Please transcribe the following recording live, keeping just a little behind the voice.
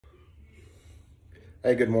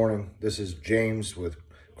Hey, good morning. This is James with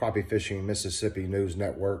Crappie Fishing Mississippi News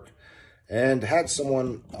Network, and had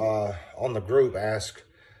someone on the group ask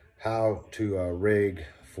how to rig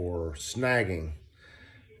for snagging.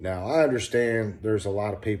 Now, I understand there's a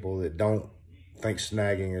lot of people that don't think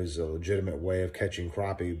snagging is a legitimate way of catching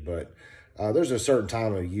crappie, but there's a certain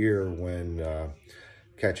time of year when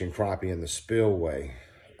catching crappie in the spillway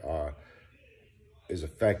is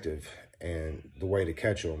effective, and the way to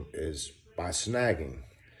catch them is by snagging.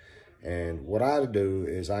 And what I do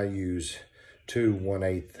is I use two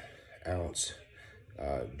 1/8 ounce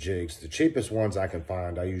jigs. The cheapest ones I can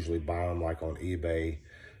find, I usually buy them like on eBay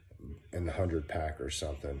in the 100 pack or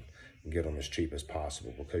something, and get them as cheap as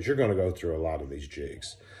possible, because you're going to go through a lot of these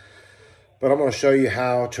jigs. But I'm going to show you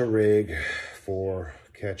how to rig for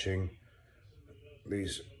catching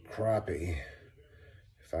these crappie.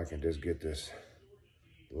 If I can just get this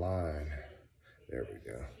line. There we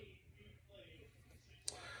go.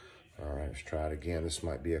 All right, let's try it again. This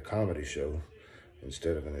might be a comedy show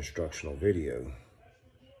instead of an instructional video.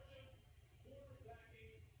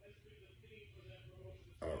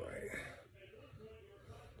 All right.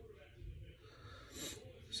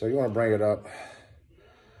 So you want to bring it up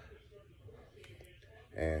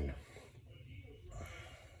and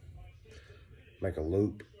make a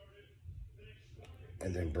loop,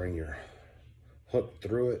 and then bring your hook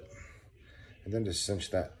through it, and then just cinch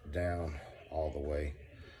that down all the way.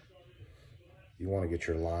 You want to get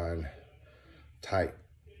your line tight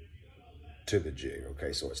to the jig,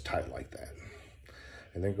 okay? So it's tight like that.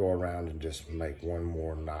 And then go around and just make one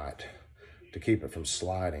more knot to keep it from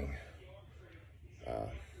sliding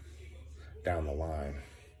down the line.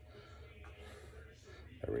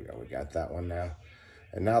 There we go, we got that one now.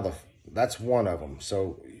 And now that's one of them.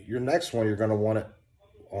 So your next one, you're gonna want it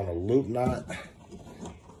on a loop knot,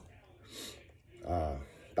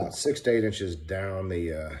 about 6 to 8 inches down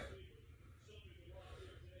the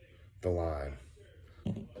line.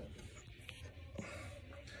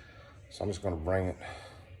 So I'm just going to bring it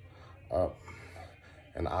up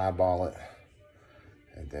and eyeball it,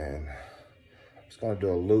 and then I'm just going to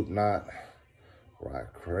do a loop knot where I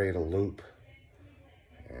create a loop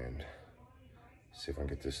and see if I can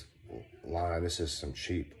get this line. This is some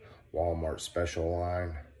cheap Walmart special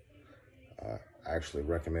line. I actually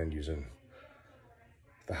recommend using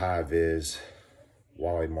the high vis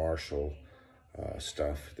Wally Marshall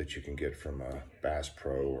stuff that you can get from Bass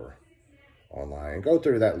Pro or online. And go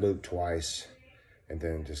through that loop twice, and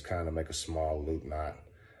then just kind of make a small loop knot,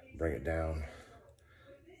 bring it down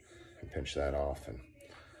and pinch that off, and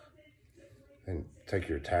then take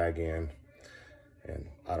your tag in. And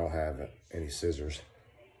I don't have any scissors.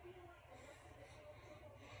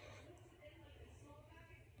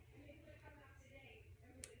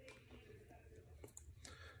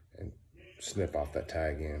 And snip off that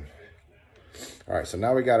tag in. All right, so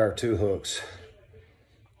now we got our two hooks,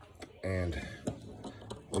 and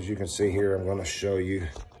as you can see here, I'm going to show you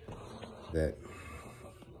that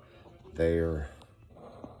they are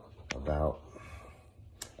about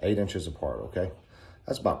 8 inches apart, okay?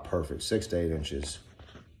 That's about perfect, 6 to 8 inches.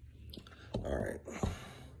 All right.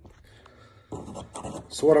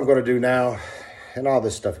 So what I'm going to do now, and all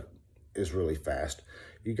this stuff is really fast.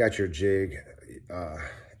 You got your jig,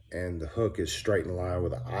 and the hook is straight in line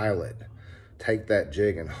with the eyelet. Take that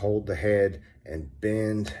jig and hold the head and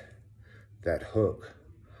bend that hook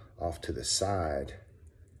off to the side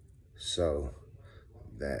so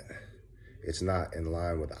that it's not in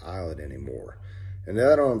line with the eyelet anymore. And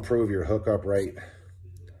that'll improve your hookup rate.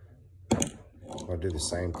 I'm gonna do the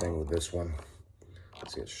same thing with this one.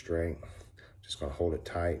 See it straight. Just gonna hold it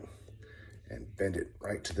tight and bend it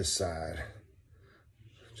right to the side,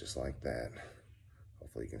 just like that.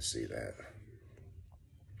 Hopefully you can see that.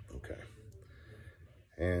 Okay.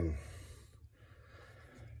 And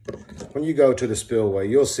when you go to the spillway,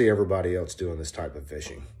 you'll see everybody else doing this type of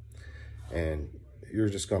fishing. And you're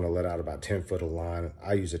just going to let out about 10 foot of line.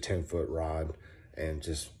 I use a 10-foot rod and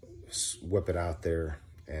just whip it out there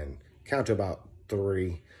and count to about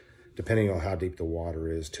 3, depending on how deep the water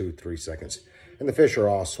is, 2-3 seconds. And the fish are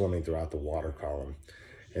all swimming throughout the water column.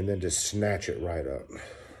 And then just snatch it right up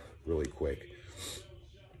really quick.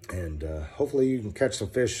 And hopefully you can catch some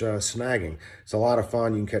fish snagging. It's a lot of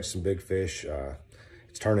fun. You can catch some big fish.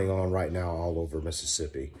 It's turning on right now all over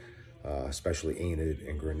Mississippi, especially Enid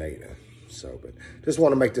and Grenada. So, but just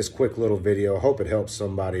want to make this quick little video. Hope it helps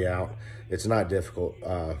somebody out. It's not difficult.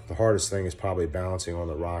 The hardest thing is probably balancing on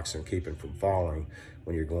the rocks and keeping from falling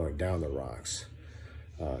when you're going down the rocks.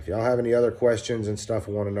 If y'all have any other questions and stuff,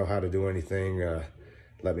 or want to know how to do anything,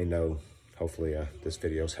 let me know. Hopefully this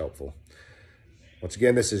video is helpful. Once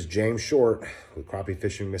again, this is James Short with Crappie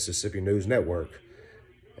Fishing Mississippi News Network.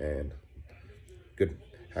 And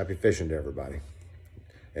happy fishing to everybody.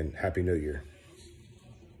 And Happy New Year.